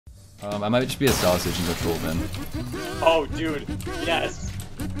I might just be a sausage and go troll then. Oh, dude. Yes.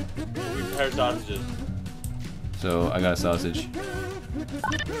 We prepare sausages. So, I got a sausage.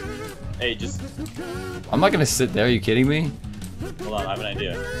 Hey, just... I'm not gonna sit there, are you kidding me? Hold on, I have an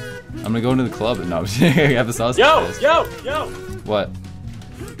idea. I'm gonna go into the club and no, I'm just gonna have the sausage. Yo! fest. Yo! Yo! What?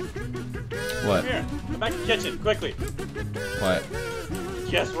 What? Come here. Come back to the kitchen, quickly. What?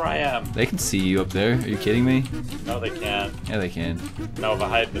 Guess where I am. They can see you up there, are you kidding me? No, they can't. Yeah, they can. No, if I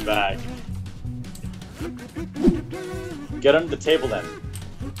hide in the back. Get under the table then.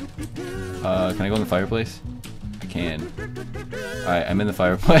 Can I go in the fireplace? I can. Alright, I'm in the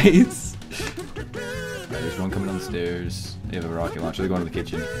fireplace. Alright, there's one coming down the stairs. They have a rocket launcher. They're going to the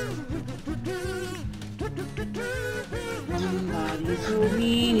kitchen. Somebody's a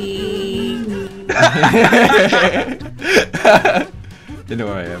weenie. They know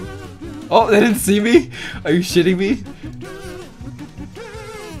where I am. Oh, they didn't see me? Are you shitting me?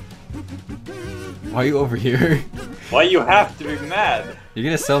 Why are you over here? Why you have to be mad? You're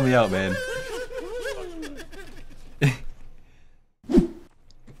gonna sell me out, man.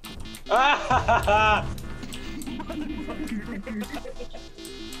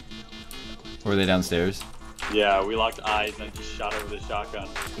 Were they downstairs? Yeah, we locked eyes and just shot her with a shotgun.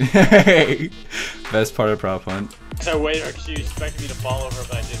 Best part of prop hunt. I waited because she expected me to follow her,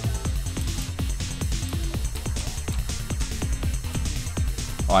 but I didn't.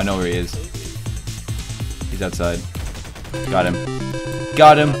 Oh, I know where he is. He's outside. Got him.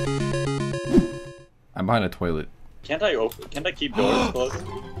 Got him! I'm behind a toilet. Can't I keep doors closed?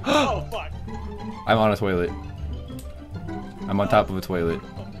 Oh fuck! I'm on a toilet. I'm on top of a toilet.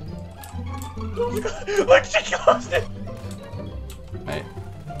 Look, she closed it! Right.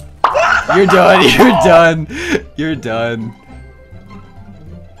 You're done, you're done! You're done.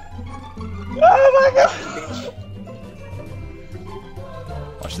 Oh my god!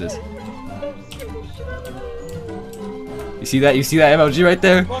 Watch this. You see that? You see that MLG right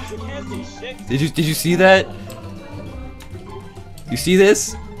there? Fuck, you can't see shit. Did you see that? You see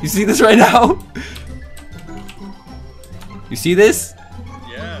this? You see this right now? You see this?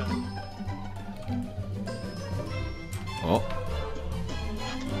 Yeah. Oh.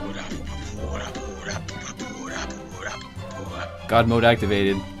 God mode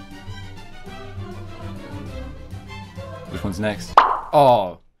activated. Which one's next?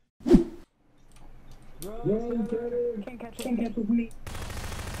 Oh. Can't catch me.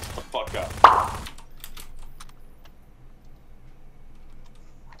 The fuck up.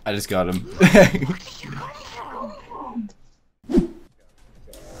 I just got him.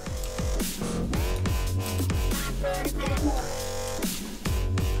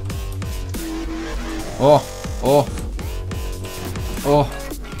 Oh, oh, oh,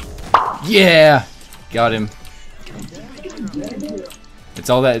 yeah, got him. It's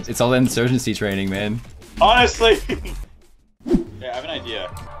all that insurgency training, man. Honestly. Yeah, I have an idea.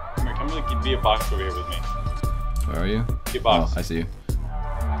 Come here, come be a box over here with me. Where are you? Be a box. Oh, I see you.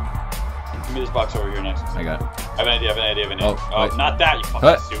 Give me this box over here next. I got it. I have an idea, I have an idea, I have an idea. Oh, Oh, not that, you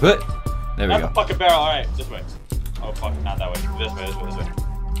fucking stupid. There we Not go. the fucking barrel, alright, this way. Oh fuck, not that way. This way, this way, this way.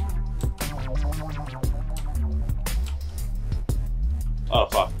 Oh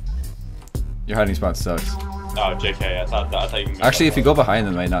fuck. Your hiding spot sucks. Oh, JK, I thought you can Actually, if you go behind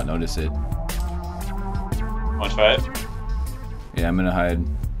them, I might not notice it. Want to try it? Yeah, I'm gonna hide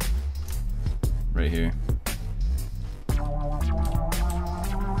right here. I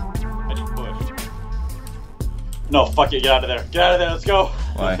just push. No, fuck it, get out of there. Get out of there, let's go.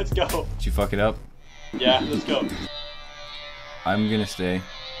 Why? Let's go. Did you fuck it up? Yeah, let's go. I'm gonna stay.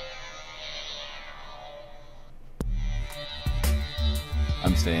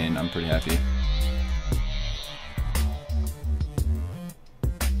 I'm staying. I'm pretty happy.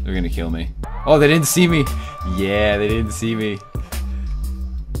 They're gonna kill me. Oh, they didn't see me. Yeah, they didn't see me.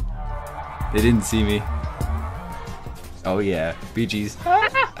 They didn't see me. Oh yeah, BG's.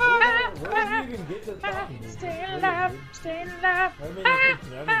 Stay alive, stay alive.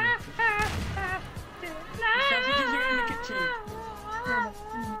 Sausages are in the kitchen.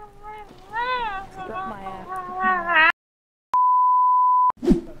 Drop my ass.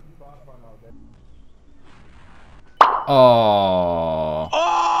 Oh.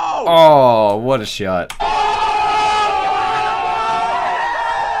 Oh! Oh, what a shot.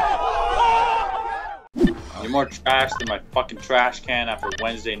 You're more trash than my fucking trash can after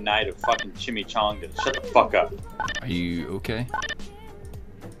Wednesday night of fucking chimichangas. Shut the fuck up. Are you okay?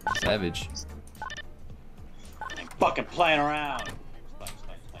 Savage. I'm fucking playing around.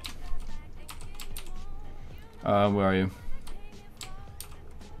 Where are you?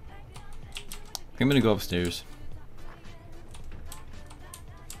 I'm gonna go upstairs.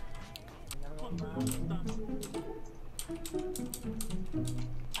 I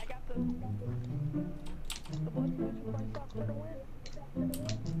got the blood pressure spiked up for the win.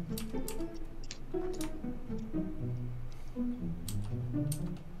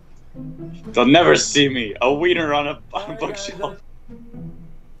 They'll never see me. A wiener on a bookshelf.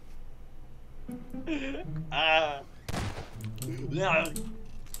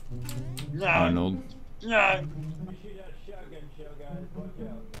 Arnold. Yeah.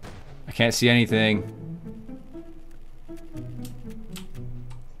 I can't see anything.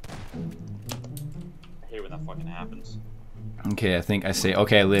 I hate when that fucking happens. Okay, I think I say,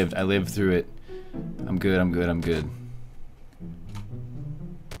 okay, I lived through it. I'm good, I'm good, I'm good.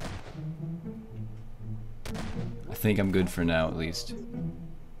 I think I'm good for now, at least.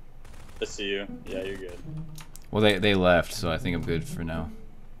 I see you. Yeah, you're good. Well, they left, so I think I'm good for now.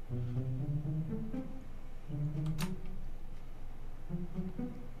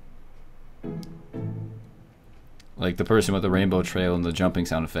 Like, the person with the rainbow trail and the jumping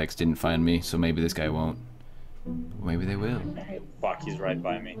sound effects didn't find me, so maybe this guy won't. Maybe they will. Fuck, he's right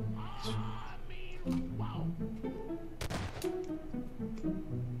by me.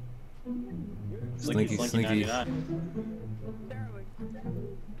 Slinky, slinky. 99.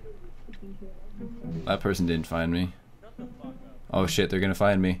 That person didn't find me. Oh shit, they're gonna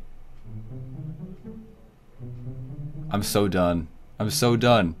find me. I'm so done. I'm so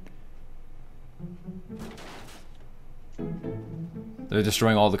done. They're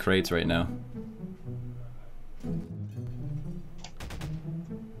destroying all the crates right now.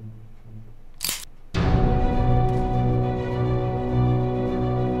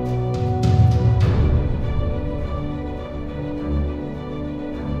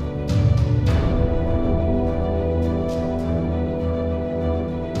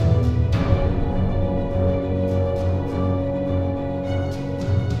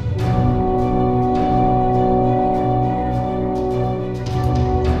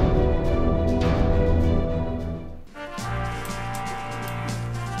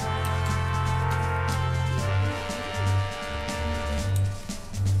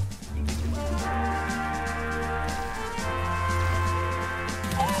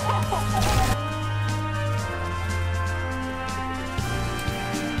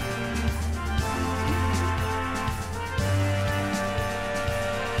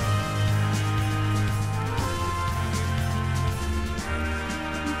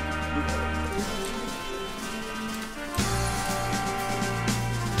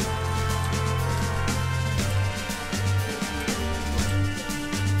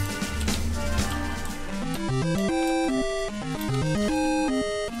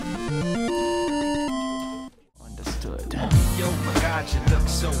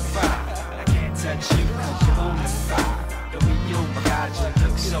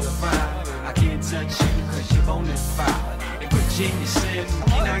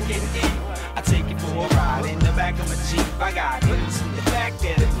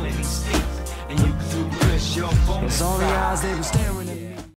 It's all the eyes they were staring